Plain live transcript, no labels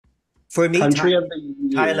For me, Country of the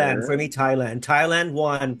Thailand. For year. me, Thailand. Thailand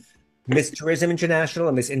won Miss Tourism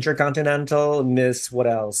International, Miss Intercontinental, Miss what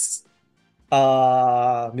else?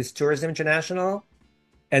 Miss Tourism International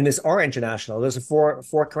and Miss Aura International. Those are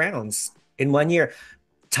four crowns in 1 year.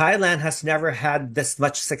 Thailand has never had this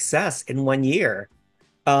much success in 1 year.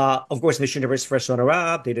 Of course, Miss Universe first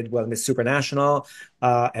runner-up. They did well in Miss Supranational,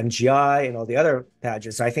 MGI, and all the other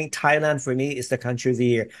pageants. So I think Thailand for me is the country of the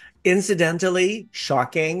year. Incidentally,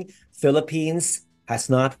 shocking, Philippines has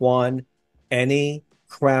not won any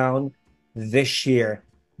crown this year.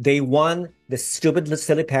 They won the stupid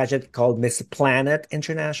silly pageant called Miss Planet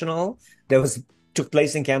International that was took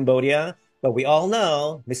place in Cambodia. But we all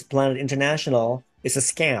know Miss Planet International is a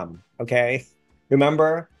scam. Okay,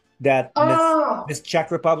 remember that Oh, Miss Czech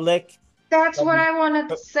Republic that's what from, I wanted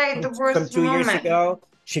to say. The from worst 2 years moment. ago.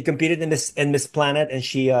 She competed in Miss Planet and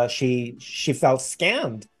she felt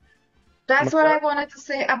scammed. That's what I Remember? wanted to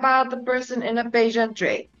say about the person in the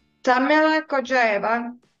pageantry. Tamila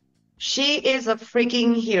Kojaeva, she is a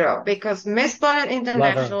freaking hero because Miss Planet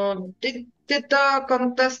Love her. International did the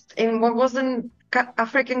contest in what was an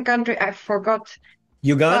African country. I forgot,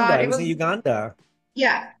 Uganda. but It it was in was. Uganda.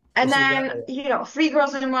 Yeah. It And was in then, Uganda. three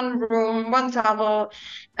girls in one room, one towel.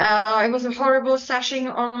 It was a horrible sashing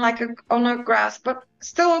on on a grass, but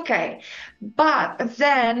still okay. But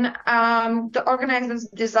then the organizers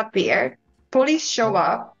disappeared. Police show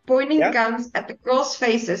up, pointing Yeah. guns at the girls'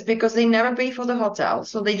 faces because they never paid for the hotel,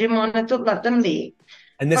 so they didn't want to let them leave.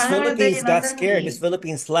 And Miss Finally, they Philippines let got them scared. Miss leave.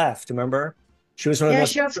 Philippines left, remember? She was one of the Yeah,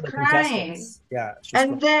 most she was popular crying. contestants. Yeah, she was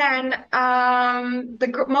And then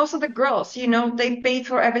most of the girls, they paid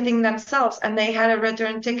for everything themselves and they had a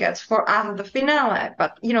return tickets for after the finale.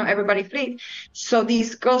 But everybody fled. So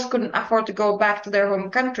these girls couldn't afford to go back to their home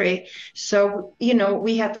country. So,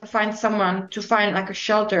 we had to find someone to find like a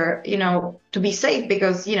shelter, to be safe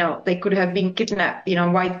because, they could have been kidnapped,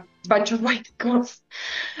 white bunch of white girls.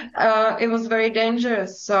 It was very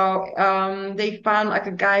dangerous. So they found like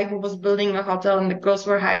a guy who was building a hotel and the girls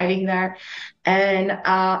were hiding there. And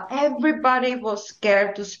everybody was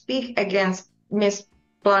scared to speak against Miss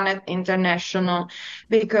Planet International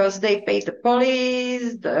because they paid the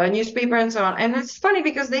police, the newspaper, and so on. And it's funny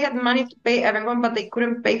because they had money to pay everyone, but they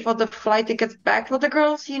couldn't pay for the flight tickets back for the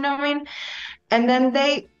girls, you know what I mean? And then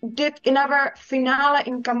they did another finale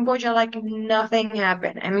in Cambodia like nothing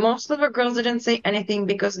happened. And most of the girls didn't say anything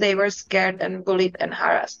because they were scared and bullied and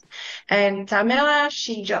harassed. And Tamila,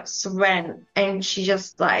 she just went and she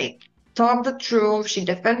just like talked the truth. She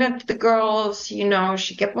defended the girls,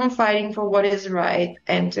 she kept on fighting for what is right.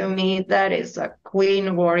 And to me, that is a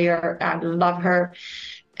queen warrior. I love her.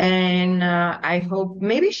 And I hope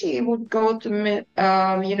maybe she would go to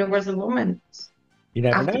Universal Women you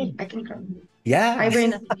never after know. me. I can come. I Yeah.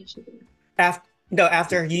 ran a initiative. After no,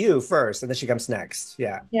 after you first, and then she comes next.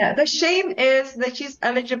 Yeah. Yeah, the shame is that she's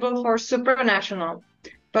eligible for supranational,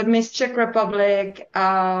 but Miss Czech Republic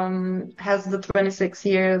has the 26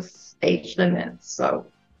 years age limit. So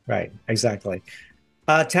Right. Exactly.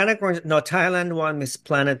 No, Thailand won Miss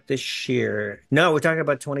Planet this year. No, we're talking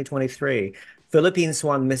about 2023. Philippines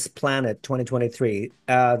won Miss Planet 2023.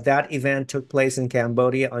 That event took place in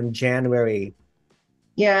Cambodia on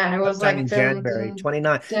yeah, it was sometime like in January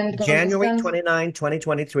 29. 10 January contestants. 29,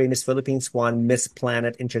 2023, Miss Philippines won Miss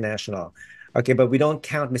Planet International. Okay, but we don't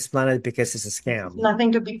count Miss Planet because it's a scam.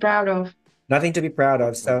 Nothing to be proud of. Nothing to be proud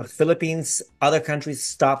of. So Philippines, other countries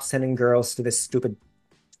stop sending girls to this stupid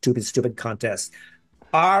contest.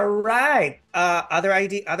 All right.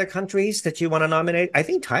 Other countries that you want to nominate? I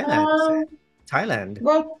think Thailand is it. Um, Thailand.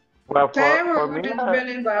 well, Well, for Peru me, did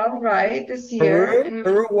really well, right, this year Peru. in Miss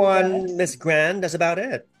Peru won Universe. Miss Grand. That's about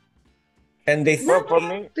it. And they No, well, for they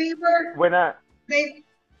me, they were when I they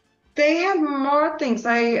They have more things.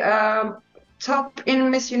 I top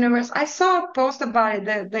in Miss Universe. I saw a post about it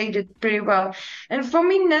that they did pretty well. And for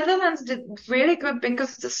me, Netherlands did really good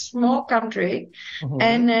because it's a small country. Mhm.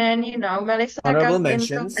 And then, Melissa Honorable got in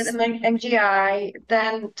top at mentions. MGI,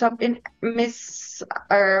 then top in Miss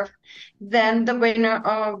Earth, then the winner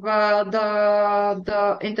of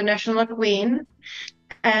the International Queen.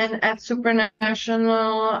 And at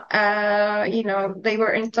Supranational, they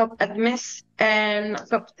were in top at Miss and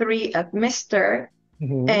top three at Mister.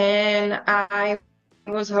 Mhm. And I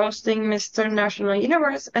was hosting Mr. National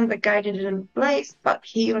Universe, and the guy didn't place, but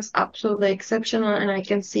he was absolutely exceptional, and I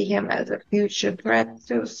can see him as a future threat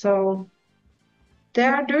too. So they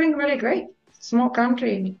are doing really great. Small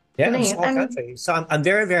country, Yeah, a killing it. small And country. So I'm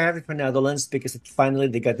very, very happy for Netherlands because finally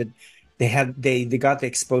they got the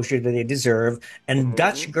exposure that they deserve. And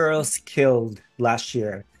Dutch Mhm. girls killed last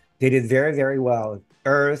year. They did very, very well.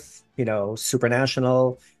 Earth,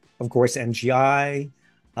 Supranational, of course, MGI.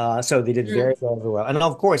 So they did very, Mm, very, very well. And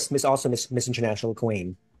of course, Miss International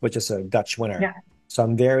Queen, which is a Dutch winner. yeah, So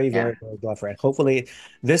I'm very, yeah. very, very glad for it. Hopefully,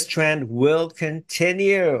 this trend will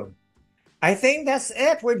continue. I think that's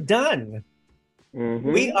it. We're done. We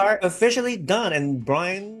Mm-hmm. are officially done. And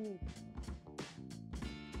Brian